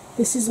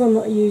 this is one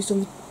that I used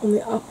on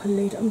the upper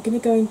lid. I'm going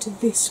to go into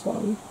this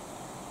one,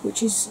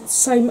 which is the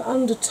same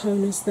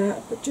undertone as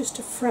that, but just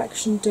a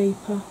fraction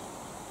deeper.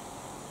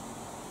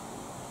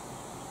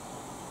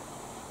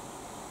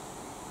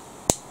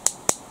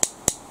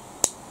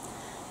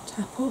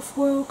 Tap off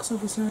well, because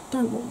obviously I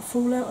don't want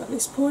fallout at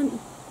this point.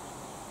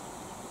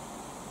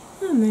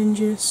 And then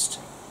just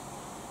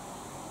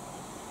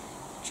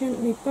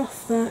gently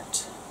buff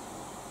that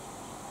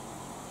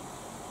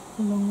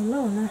along the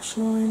lower lash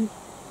line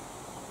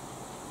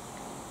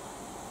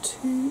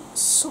to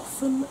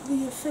soften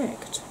the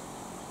effect.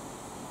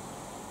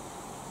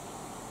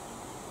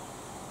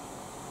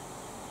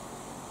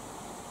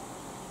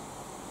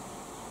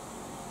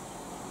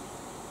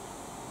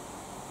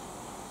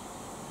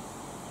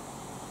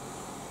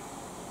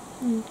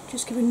 And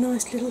just give a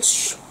nice little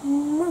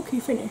smoky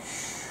finish.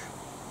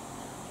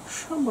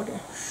 Somebody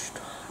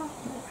stop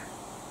me.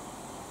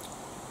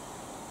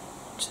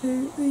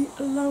 To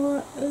the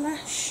lower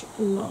lash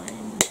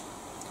line.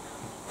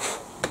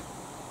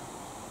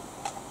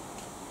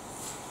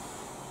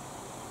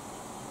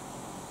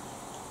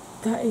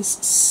 That is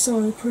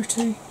so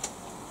pretty.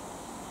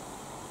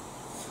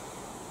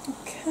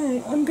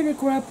 Okay, I'm going to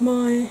grab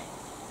my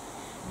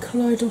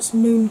Kaleidos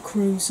Moon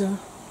Cruiser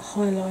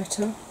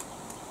highlighter,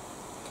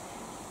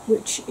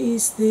 which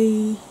is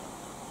the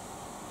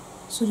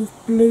sort of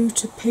blue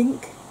to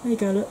pink. There you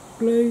go, look,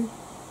 blue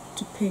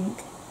to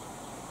pink.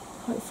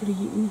 Hopefully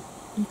you can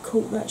you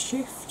caught that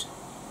shift.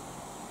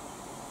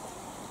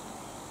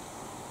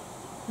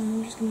 And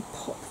I'm just going to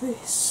pop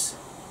this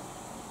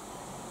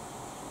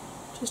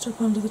just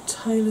up under the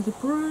tail of the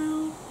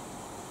brow.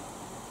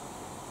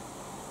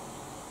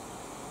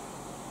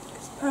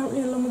 Because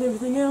apparently, along with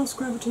everything else,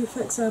 gravity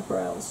affects our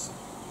brows.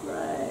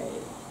 Great.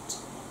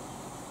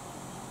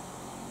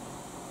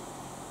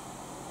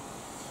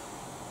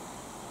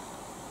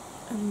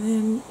 And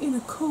then in a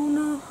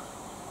corner,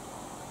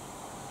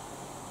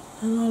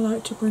 and I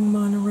like to bring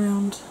mine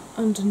around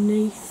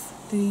underneath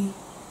the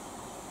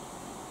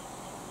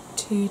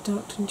tear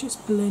duct and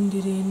just blend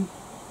it in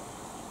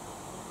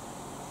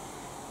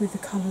with the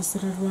colours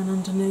that I've run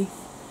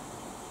underneath.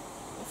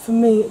 For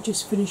me, it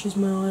just finishes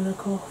my eye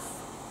look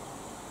off,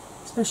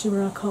 especially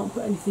where I can't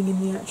put anything in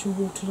the actual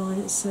waterline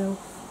itself.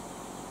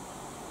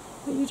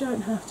 But you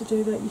don't have to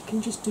do that, you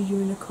can just do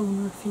your inner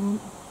corner if you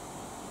want.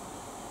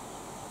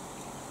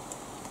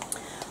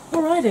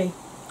 Alrighty,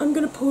 I'm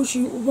going to pause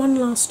you one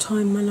last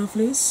time, my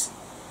lovelies.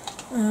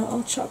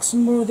 I'll chuck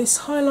some more of this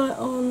highlight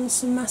on,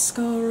 some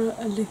mascara,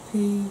 a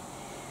lippy,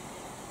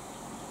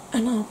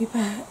 and I'll be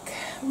back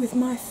with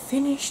my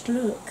finished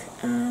look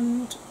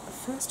and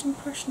first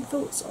impression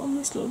thoughts on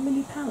this little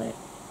mini palette.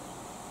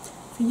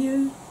 For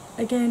you,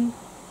 again,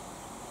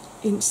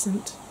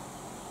 instant.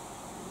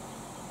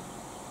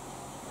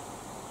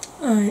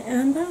 I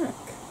am back.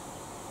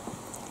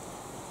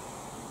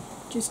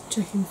 Just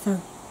checking for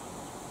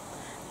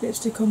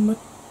lipstick on my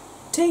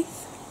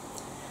teeth.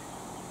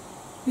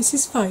 This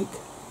is fake.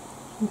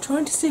 I'm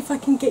trying to see if I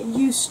can get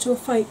used to a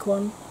fake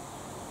one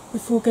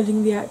before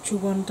getting the actual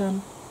one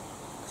done.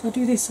 So I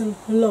do this a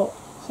lot.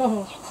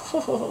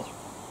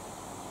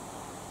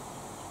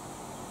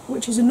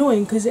 Which is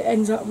annoying because it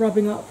ends up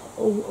rubbing off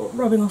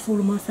all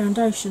of my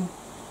foundation.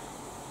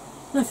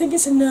 And I think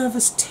it's a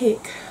nervous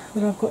tick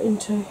that I've got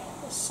into.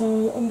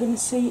 So I'm going to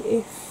see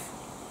if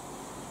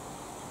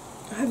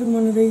having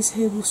one of these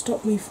here will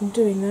stop me from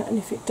doing that, and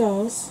if it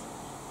does,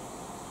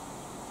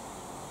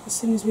 as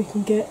soon as we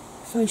can get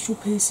facial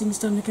piercings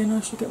done again,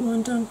 I shall get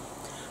mine done.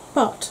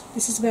 But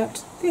this is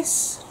about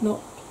this, not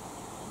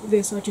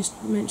this. I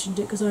just mentioned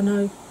it because I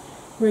know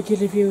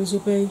regular viewers will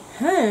be,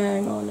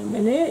 hang on a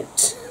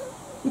minute.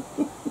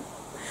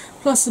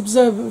 Plus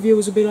observant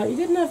viewers will be like, you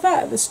didn't have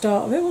that at the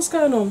start of it, what's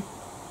going on?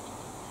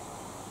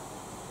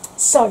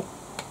 So,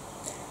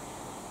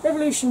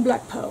 Revolution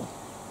Black Pearl.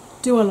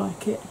 Do I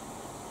like it?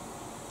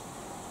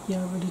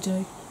 Yeah, I really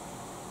do.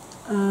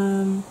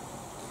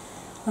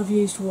 I've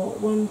used what,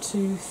 1,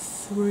 2,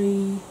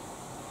 3.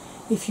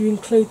 If you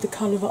include the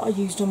colour that I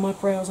used on my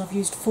brows, I've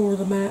used 4 of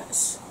the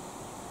mattes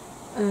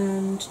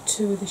and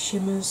 2 of the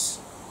shimmers,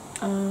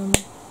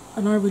 and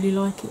I really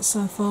like it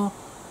so far.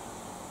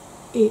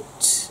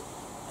 It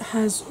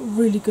has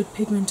really good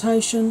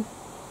pigmentation,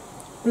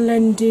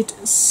 blended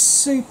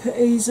super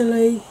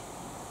easily,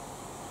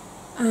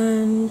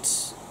 and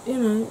you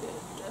know,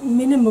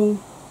 minimal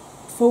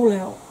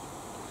fallout,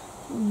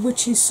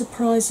 which is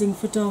surprising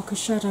for darker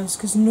shadows,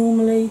 because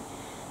normally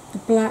the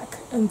black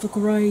and the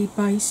grey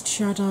based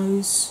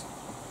shadows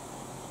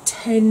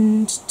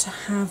tend to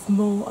have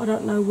more. I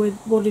don't know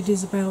what it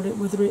is about it,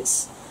 whether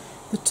it's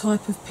the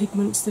type of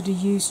pigments that are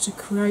used to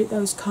create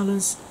those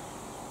colours,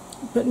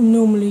 but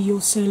normally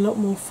you'll see a lot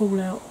more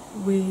fallout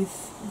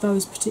with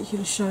those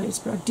particular shades,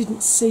 but I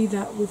didn't see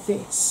that with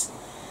this.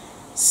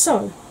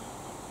 So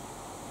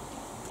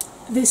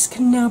this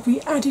can now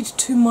be added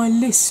to my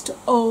list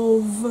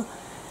of,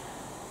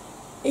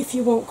 if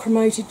you want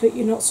cremated but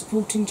you're not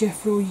supporting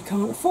Jeffrey or you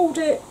can't afford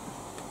it.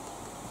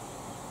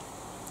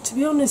 To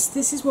be honest,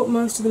 this is what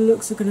most of the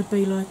looks are going to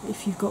be like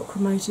if you've got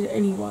cremated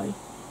anyway.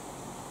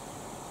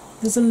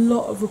 There's a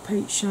lot of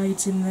repeat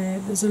shades in there,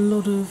 there's a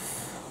lot of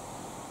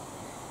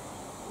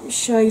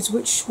shades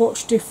which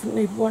swatch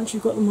differently, but once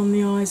you've got them on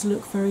the eyes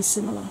look very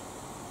similar.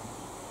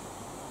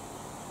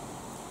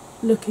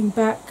 Looking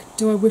back,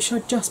 do I wish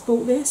I'd just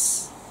bought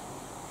this?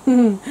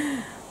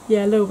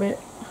 Yeah, a little bit.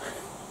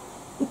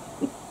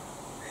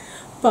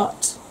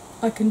 But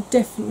I can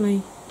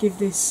definitely give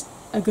this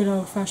a good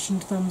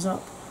old-fashioned thumbs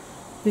up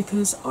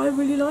because I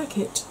really like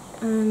it,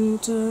 and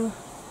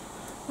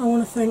I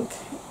want to thank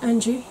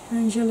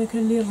Angelica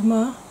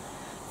Lyremar,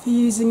 for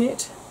using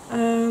it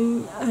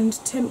and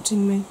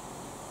tempting me.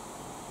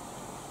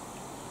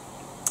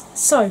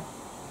 So,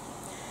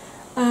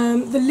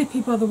 the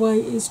lippy, by the way,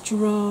 is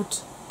Gerard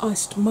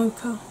Iced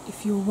Mocha,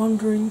 if you're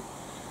wondering.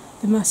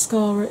 The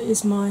mascara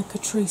is my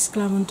Catrice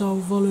Glam & Doll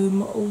Volume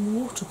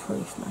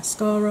Waterproof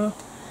Mascara,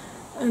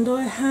 and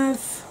I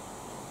have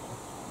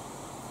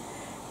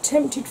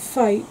tempted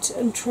fate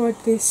and tried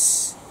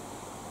this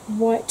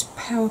white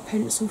power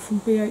pencil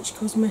from BH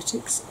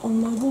Cosmetics on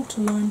my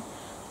waterline,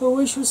 but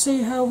we shall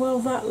see how well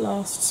that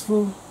lasts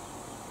for.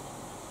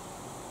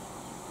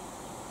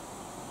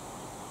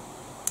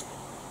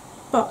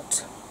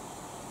 But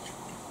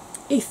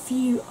if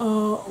you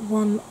are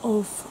one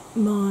of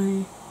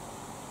my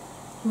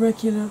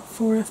regular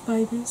 4F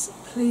babies,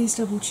 please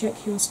double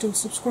check you're still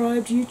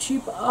subscribed.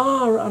 YouTube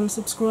are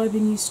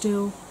unsubscribing you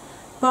still,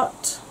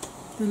 but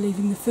they're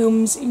leaving the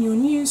films in your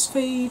news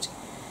feed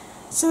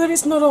so that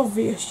it's not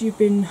obvious you've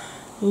been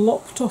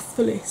lopped off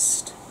the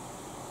list.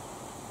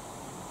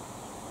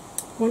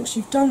 Once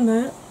you've done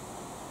that,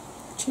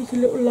 cheeky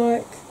little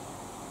like,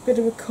 bit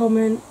of a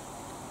comment,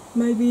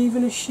 maybe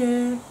even a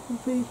share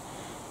would be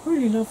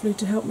really lovely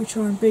to help me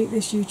try and beat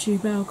this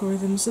YouTube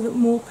algorithm so that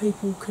more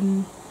people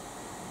can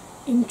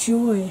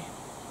enjoy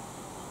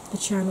the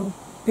channel,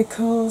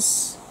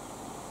 because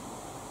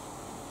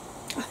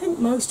I think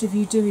most of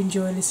you do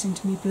enjoy listening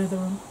to me blether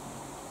on.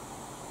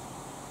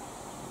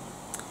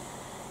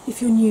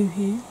 If you're new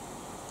here,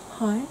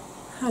 hi,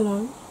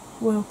 hello,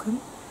 welcome.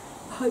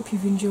 I hope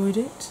you've enjoyed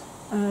it.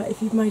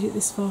 If you've made it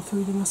this far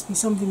through, there must be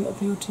something that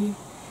appealed to you,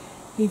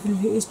 even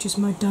if it is just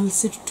my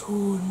dulcet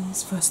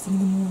tones first thing in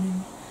the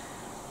morning,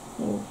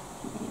 or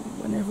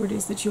whenever it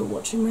is that you're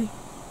watching me.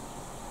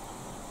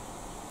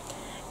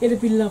 It'd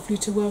be lovely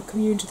to welcome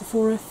you into the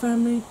 4F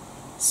family.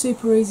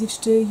 Super easy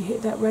to do. You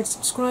hit that red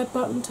subscribe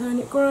button, turn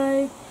it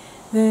grey,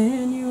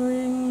 then you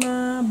ring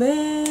my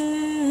bell,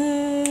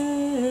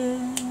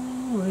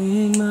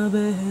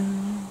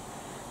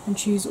 and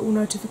choose all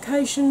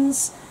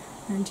notifications,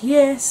 and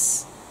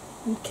yes,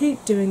 and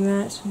keep doing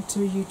that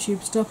until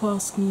YouTube stop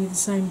asking you the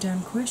same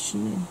damn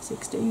question in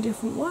 16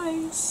 different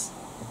ways.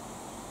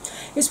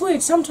 It's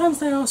weird, sometimes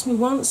they ask me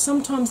once,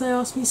 sometimes they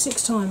ask me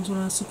 6 times when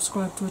I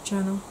subscribe to a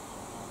channel.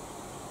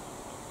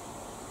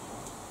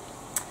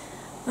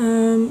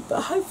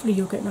 But hopefully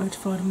you'll get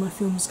notified of my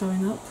films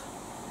going up.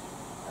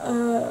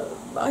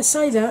 I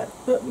say that,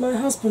 but my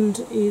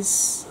husband is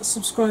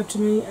subscribed to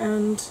me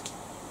and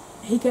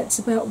he gets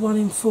about 1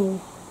 in 4,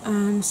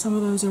 and some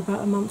of those are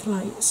about a month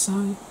late,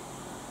 so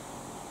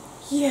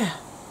yeah,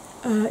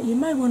 you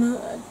may want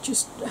to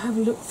just have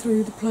a look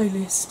through the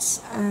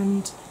playlists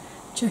and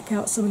check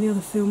out some of the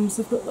other films.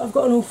 I've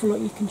got an awful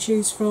lot you can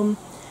choose from.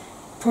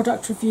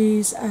 Product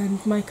reviews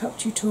and makeup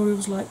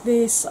tutorials like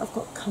this. I've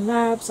got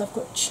collabs, I've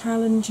got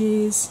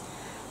challenges,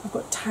 I've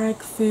got tag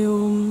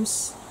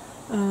films,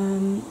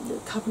 a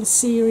couple of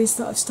series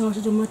that I've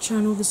started on my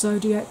channel, the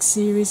Zodiac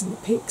series and the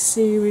Pick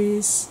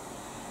series.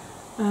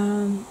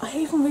 I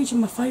even read you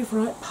my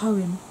favourite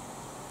poem,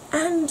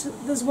 and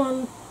there's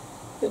one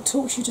that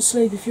talks you to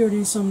sleep if you're an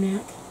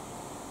insomniac,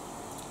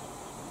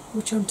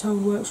 which I'm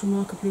told works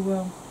remarkably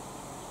well.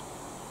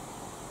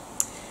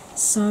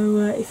 So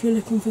if you're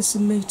looking for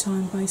some me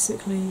time,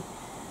 basically,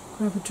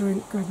 grab a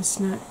drink, grab a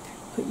snack,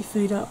 put your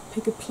feet up,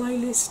 pick a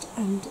playlist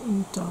and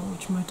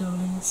indulge, my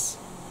darlings.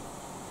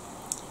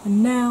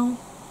 And now,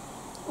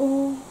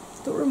 all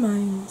that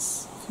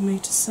remains for me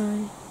to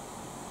say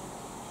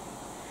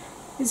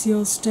is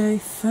you'll stay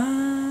fabulous,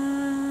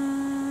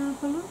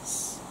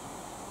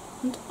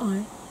 and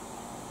I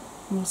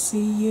will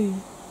see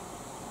you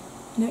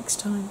next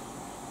time.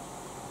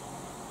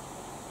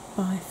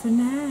 Bye for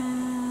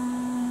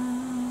now.